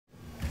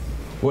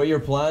What are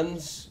your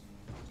plans?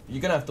 You're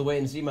gonna have to wait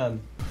and see,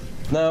 man.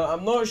 Now,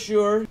 I'm not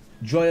sure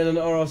joining an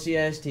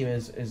RLCS team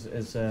is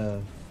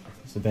the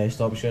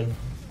best option.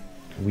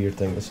 Weird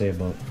thing to say,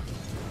 but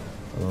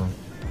I don't know.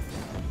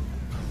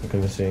 What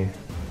can I say?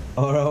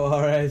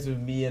 RLRS with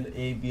me and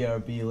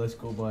ABRB. Let's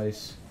go,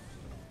 boys.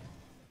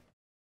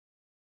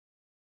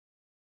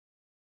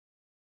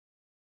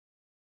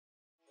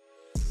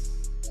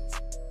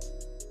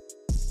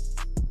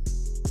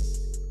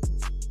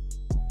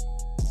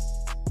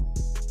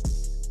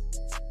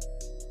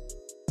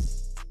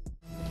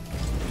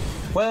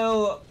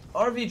 Well,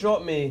 RV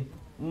dropped me.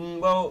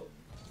 Well,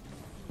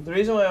 the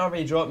reason why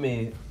RV dropped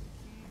me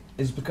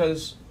is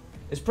because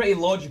it's pretty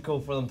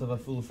logical for them to have a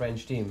full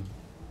French team.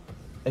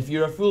 If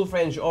you're a full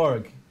French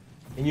org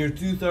and you're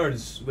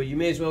 2/3, but you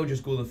may as well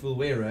just go the full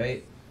way,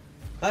 right?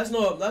 That's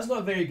not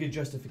a very good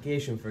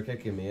justification for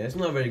kicking me. It's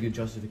not a very good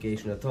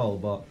justification at all,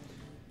 but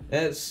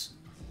it's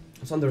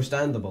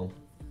understandable.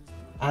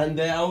 And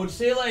I would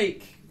say,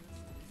 like,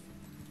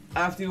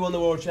 after we won the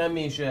World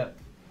Championship,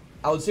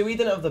 I would say we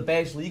didn't have the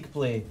best league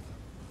play.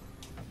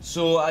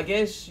 So I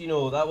guess, you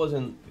know, that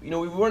wasn't, you know,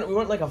 we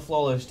weren't like a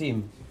flawless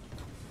team.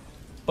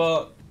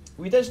 But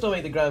we did still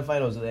make the grand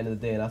finals at the end of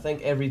the day, and I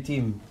think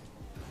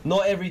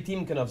not every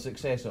team can have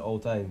success at all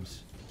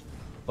times.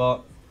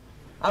 But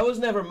I was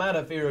never mad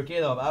at Farouk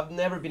Kadab. I've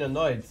never been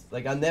annoyed.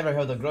 Like, I never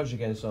held a grudge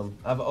against them.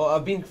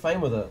 I've been fine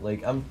with it.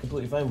 Like, I'm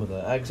completely fine with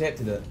it. I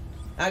accepted it.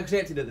 I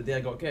accepted it the day I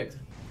got kicked.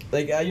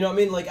 Like, you know what I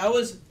mean? Like, I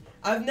was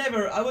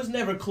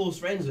never close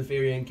friends with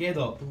Farouk and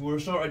Kadab. We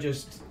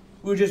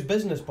were just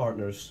business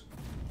partners.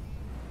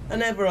 I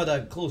never had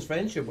a close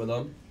friendship with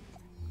them.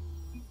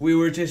 We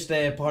were just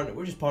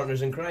we're just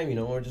partners in crime, you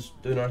know. We're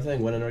just doing our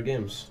thing, winning our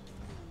games.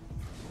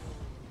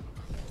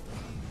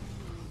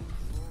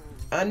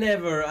 I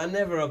never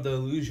have the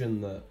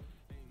illusion that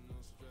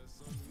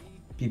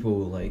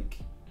people like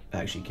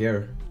actually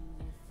care.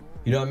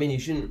 You know what I mean? You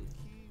shouldn't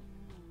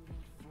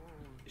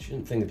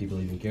think that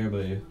people even care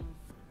about you.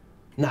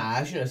 Nah,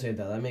 I shouldn't have said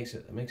that. That makes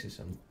it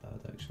sound bad,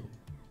 actually.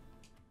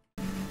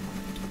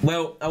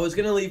 Well, I was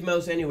gonna leave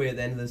Mouse anyway at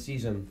the end of the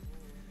season.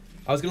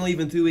 I was gonna leave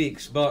in 2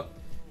 weeks, but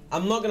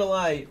I'm not gonna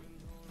lie.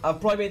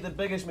 I've probably made the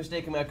biggest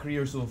mistake in my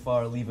career so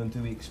far, leaving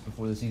 2 weeks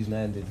before the season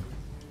ended.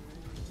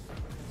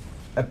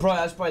 That's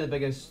probably the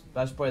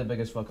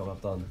biggest fuck up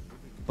I've done.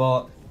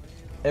 But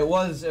it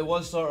was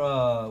sort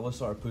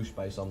of pushed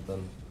by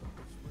something.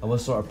 I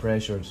was sort of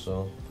pressured,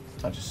 so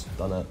I just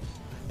done it.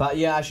 But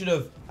yeah, I should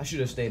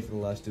have stayed for the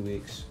last 2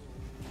 weeks.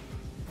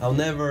 I'll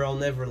never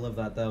live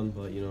that down,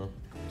 but you know.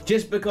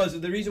 Just because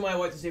the reason why I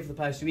wanted to stay for the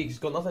past 2 weeks, it's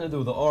got nothing to do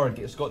with the org,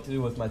 it's got to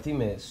do with my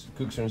teammates,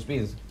 Cookser and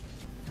Speed.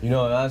 You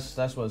know, that's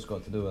what it's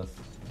got to do with.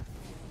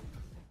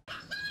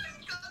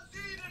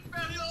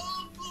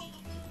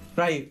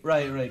 Right,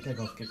 kick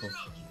off.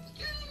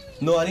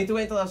 No, I need to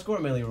wait until I score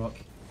Melee Rock.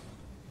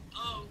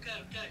 Oh,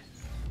 okay.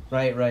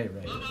 Right.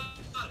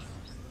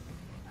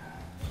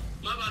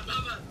 My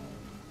bad.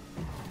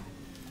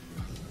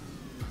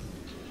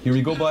 Here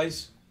we go,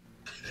 boys.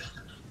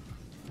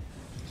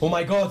 Oh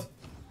my god!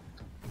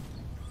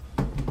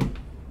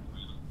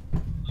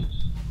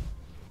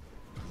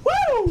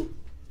 Woo!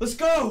 Let's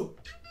go!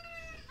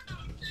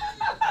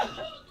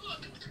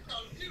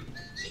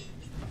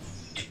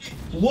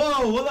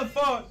 Whoa, what the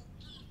fuck?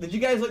 Did you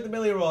guys like the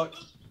Melee Rock?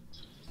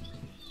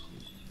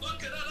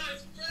 Look at that,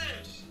 nice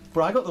fresh!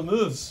 Bro, I got the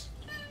moves.